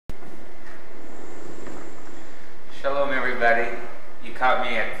everybody. You caught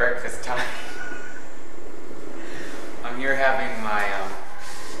me at breakfast time. I'm here having my,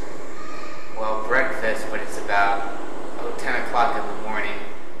 breakfast, but it's about 10 o'clock in the morning.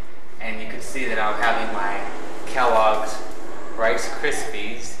 And you can see that I'm having my Kellogg's Rice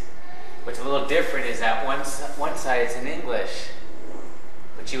Krispies. What's a little different is that one side it's in English,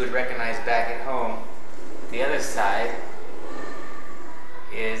 which you would recognize back at home. The other side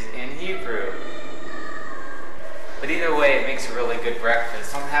is in Hebrew. But either way, it makes a really good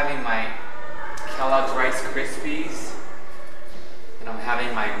breakfast. So I'm having my Kellogg's Rice Krispies, and I'm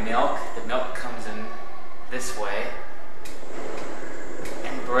having my milk. The milk comes in this way.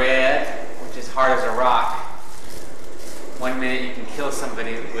 And bread, which is hard as a rock. 1 minute you can kill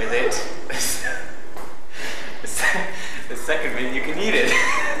somebody with it. The second minute you can eat it.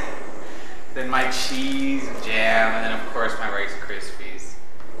 Then my cheese and jam, and then of course my Rice Krispies.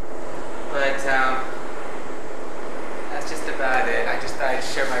 But that's just about it. I just thought I'd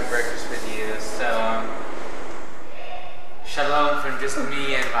share my breakfast with you. So shalom from just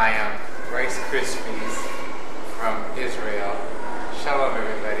me and my Rice Krispies from Israel. Shalom,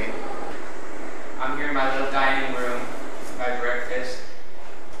 everybody. I'm here in my little dining room for my breakfast.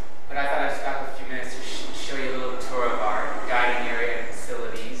 But I thought I'd stop a few minutes to show you a little tour of our dining area and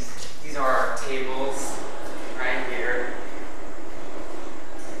facilities. These are our tables right here.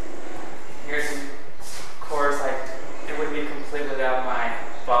 Here's, of course, it wouldn't be complete without my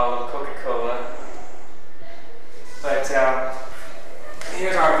bottle of Coca-Cola. But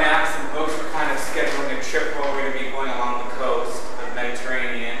here's our maps and books. We're kind of scheduling a trip where we're going to be going along the coast of the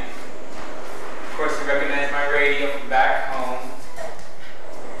Mediterranean. Of course, you recognize my radio from back home.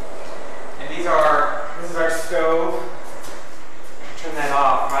 And this is our stove. Turn that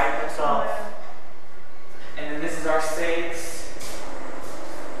off, right? That's off. And then this is our sinks.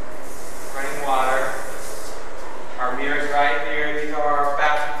 Running water. Our mirrors right here. These are our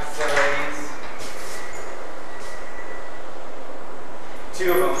bathroom facilities.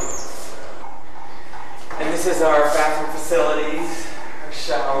 2 of them. And this is our bathroom facilities. Our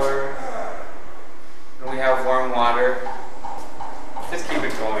shower. And we have warm water. Just keep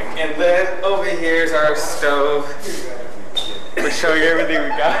it going. And then over here is our stove. We're showing you everything we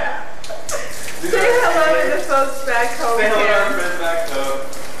got. Say hello to the folks back home. Say hello to our friends back home.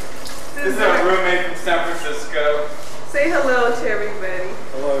 This is our roommate from San Francisco. Say hello to everybody.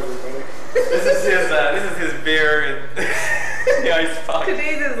 Hello, everybody. This is his beer and the ice pop.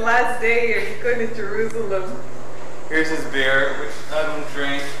 Today's his last day and he's going to Jerusalem. Here's his beer, which I don't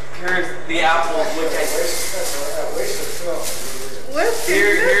drink. Here's the apples, which I What's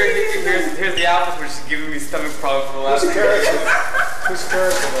here's the apples, which is giving me stomach problems for the last Whose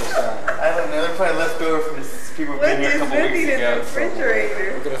character was that? I don't know. They're probably left over from the people who've been here a couple weeks ago. in the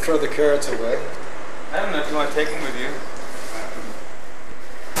refrigerator? We're going to throw the carrots away. I don't know if you want to take them with you.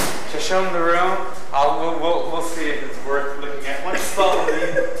 Should I show them the room? We'll see if it's worth looking at. Let's follow me.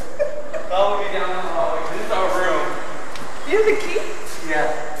 Follow me down the hallway. This is our room. You have the key?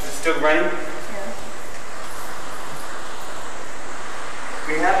 Yeah. Is it still running? Yeah.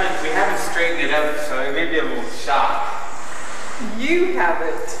 We haven't straightened it up, so it may be a little shock. You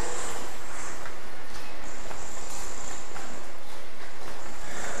haven't.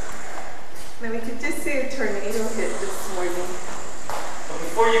 Now we could just see a tornado hit this morning. But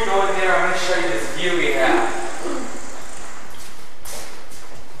before you go in there, I'm going to show you this view we have.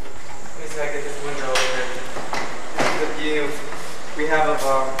 Let me see if I can get this window open. This is the view we have of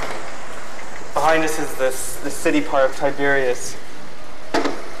behind us is the city part of Tiberias.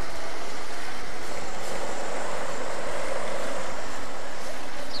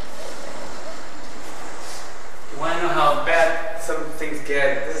 You want to know how bad some things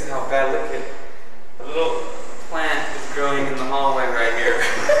get? This is how bad. Look at the little plant is growing in the hallway right here.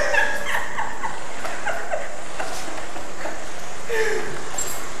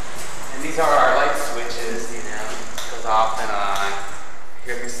 And these are our light switches, you know, it goes off and on.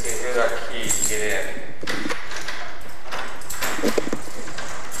 Here you can see, here's our key to get in.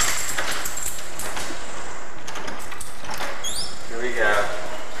 Here we go.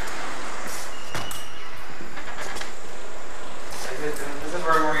 This is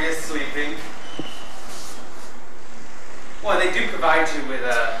where Maria's sleeping. Well, they do provide you with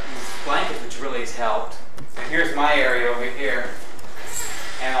these blankets, which really has helped. And here's my area over here.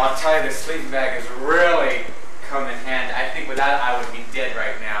 And I'll tell you, the sleeping bag has really come in handy. I think without it, I would be dead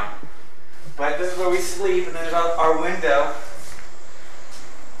right now. But this is where we sleep, and then there's our window.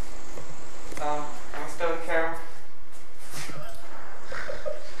 I'm still in camera.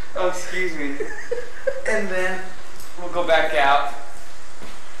 Oh, excuse me. And then we'll go back out.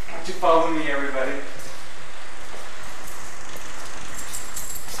 Why don't you follow me, everybody?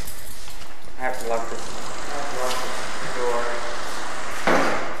 have to lock this door.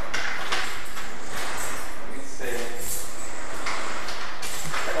 Let me see.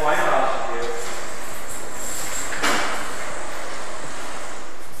 Oh, I know what I should do.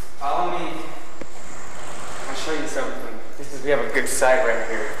 Follow me. I'll show you something. We have a good side right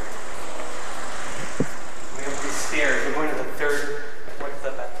here. We have these stairs. We're going to the third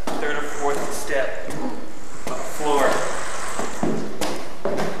or fourth step of the floor.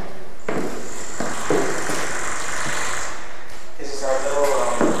 This is our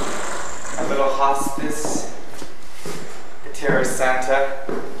little hospice, the Tierra Santa.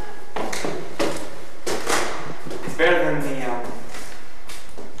 It's better than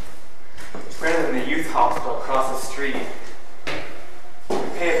the youth hospital across the street. We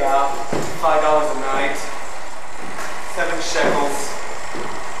pay about $5 a night, 7 shekels.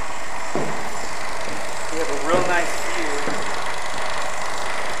 We have a real nice view.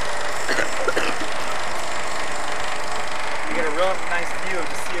 We get a real nice view of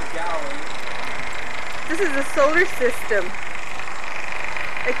the Sea of Galilee. This is the solar system.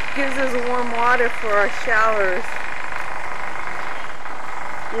 It gives us warm water for our showers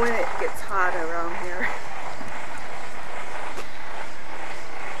when it gets hot around here.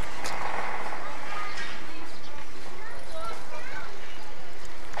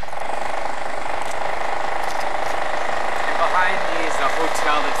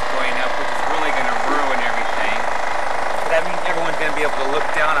 Hotel that's going up, which is really going to ruin everything. But that means everyone's going to be able to look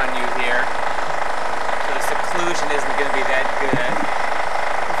down on you here. So the seclusion isn't going to be that good.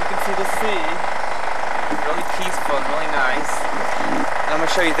 As you can see the sea, it's really peaceful and really nice. And I'm going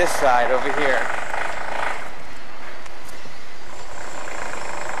to show you this side over here.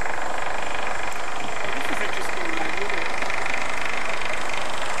 This is interesting right here.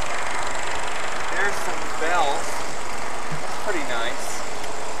 There's some bells. Pretty nice.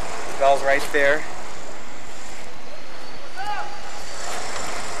 Bells right there.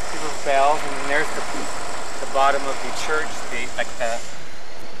 See those bells, and then there's the bottom of the church, like the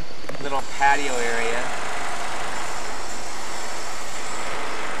little patio area.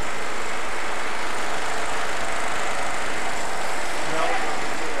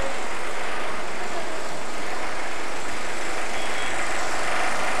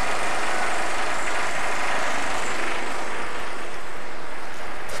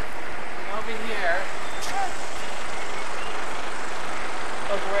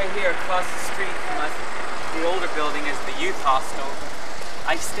 Here across the street from us, the older building is the youth hostel.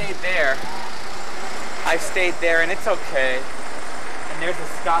 I stayed there and it's okay. And there's a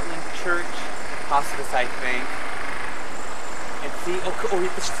Scotland church hospice, I think. And see, you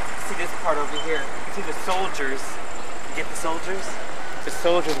can see this part over here. You can see the soldiers. You get the soldiers? The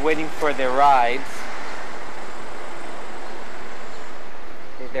soldiers waiting for their rides.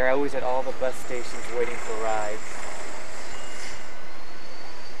 They're always at all the bus stations waiting for rides.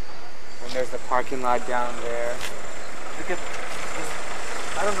 And there's the parking lot down there. Look at this,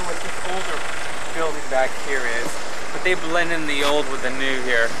 I don't know what this older building back here is, but they blend in the old with the new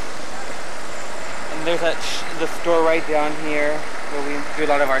here. And there's the store right down here where we do a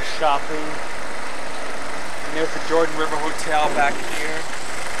lot of our shopping. And there's the Jordan River Hotel back here.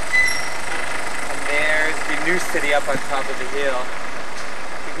 And there's the new city up on top of the hill.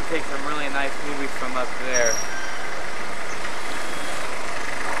 You can take some really nice movies from up there.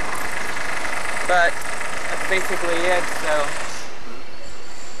 But that's basically it, so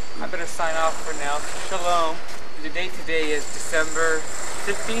I'm going to sign off for now. Shalom. The date today is December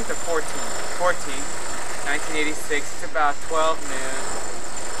 15th or 14th, 1986. It's about 12 noon.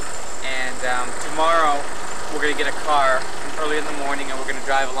 And tomorrow we're going to get a car early in the morning and we're going to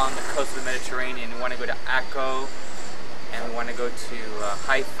drive along the coast of the Mediterranean. We want to go to Akko, and we want to go to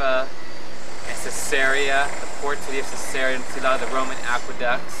Haifa and Caesarea, the port city of Caesarea, and see a lot of the Roman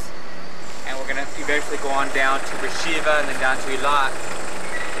aqueducts. And we're going to eventually go on down to Beersheba and then down to Eilat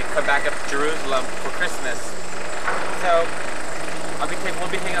and come back up to Jerusalem for Christmas. So we'll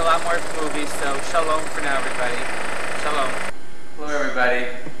be taking a lot more movies, so shalom for now, everybody. Shalom. Hello,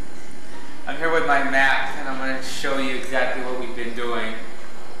 everybody. I'm here with my map, and I'm going to show you exactly what we've been doing.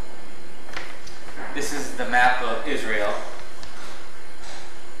 This is the map of Israel.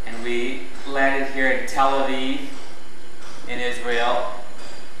 And we landed here in Tel Aviv, in Israel.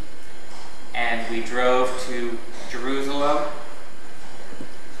 And we drove to Jerusalem,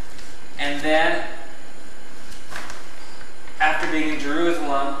 and then after being in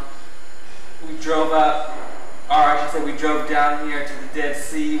Jerusalem, we drove up, or I should say we drove down here to the Dead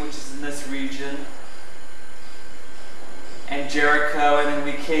Sea, which is in this region, and Jericho, and then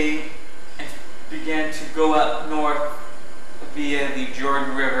we came and began to go up north via the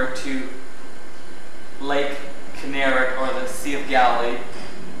Jordan River to Lake Kinneret, or the Sea of Galilee,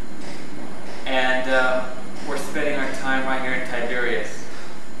 and we're spending our time right here in Tiberias.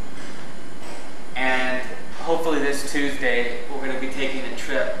 And hopefully this Tuesday we're going to be taking a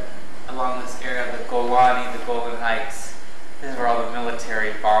trip along this area of the Golani, the Golan Heights. This is where all the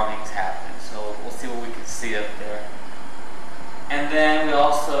military bombings happen, so we'll see what we can see up there. And then we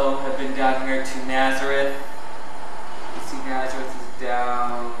also have been down here to Nazareth. You see Nazareth is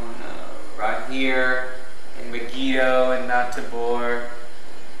down right here in Megiddo and Mount Tabor.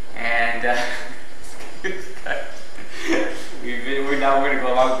 And we're now going to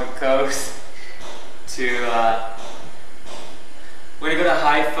go along the coast to we're going to go to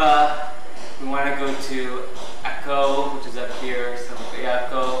Haifa. We want to go to Echo, which is up here, so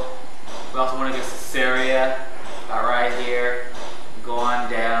Echo. We also want to go to Caesarea, about right here. Go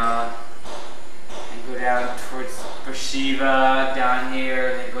on down and go down towards Beersheba down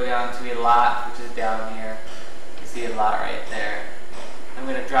here, and then go down to Eilat, which is down here. You see Eilat right there. I'm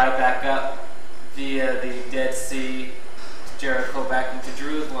going to drive back up via the Dead Sea to Jericho back into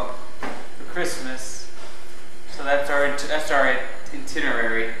Jerusalem for Christmas. So that's our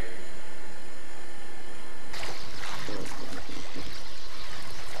itinerary.